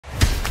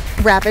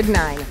Rapid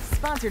 9,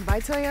 sponsored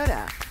by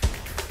Toyota.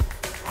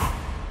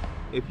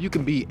 If you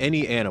can be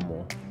any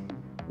animal,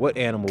 what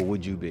animal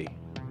would you be?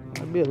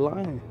 I'd be a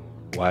lion.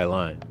 Why a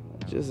lion?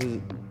 Just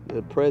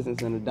the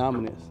presence and the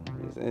dominance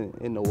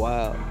in the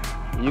wild.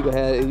 You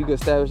could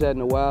establish that in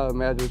the wild.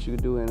 Imagine what you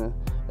could do in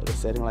a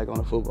setting like on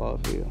a football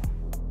field.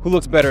 Who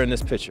looks better in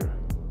this picture?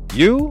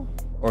 You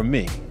or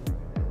me?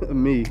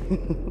 Me.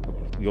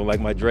 You don't like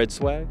my dread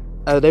swag?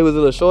 They was a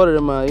little shorter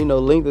than mine.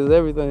 Length is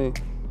everything.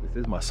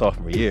 This is my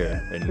sophomore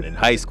year in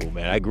high school,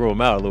 man. I grew them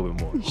out a little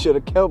bit more. You should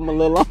have kept them a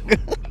little longer.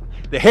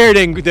 The hair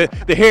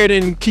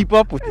didn't keep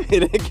up with it.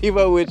 It didn't keep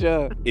up with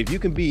y'all. If you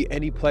can be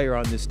any player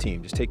on this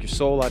team, just take your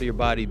soul out of your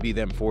body, be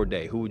them for a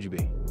day, who would you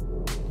be?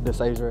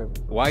 Deshazor Everett.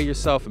 Why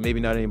yourself and maybe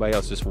not anybody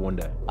else, just for one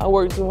day? I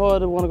work too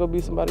hard to want to go be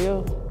somebody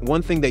else.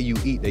 One thing that you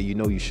eat that you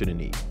know you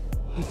shouldn't eat.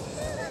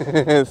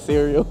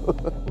 Cereal.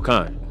 What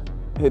kind?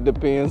 It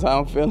depends how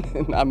I'm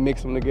feeling. I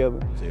mix them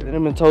together.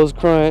 Cinnamon Toast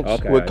Crunch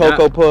with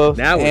Cocoa Puffs,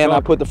 and I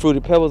put the Fruity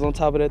Pebbles on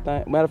top of that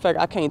thing. Matter of fact,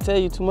 I can't tell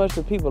you too much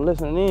for people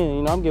listening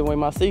in. I'm giving away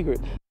my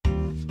secret.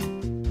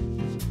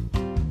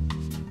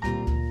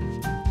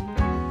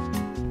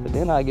 But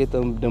then I get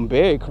them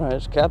Berry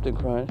Crunch, Captain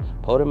Crunch,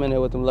 pour them in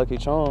there with them Lucky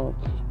Charms,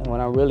 and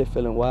when I'm really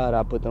feeling wild,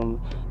 I put them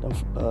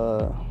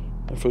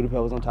Fruity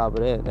Pebbles on top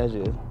of that. That's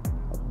just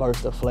a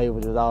burst of flavor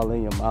just all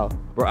in your mouth.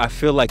 Bro, I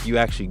feel like you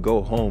actually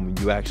go home and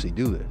you actually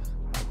do this.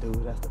 I do,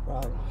 that's the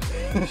problem.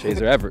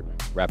 Deshazor Everett,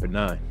 Rapid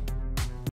 9.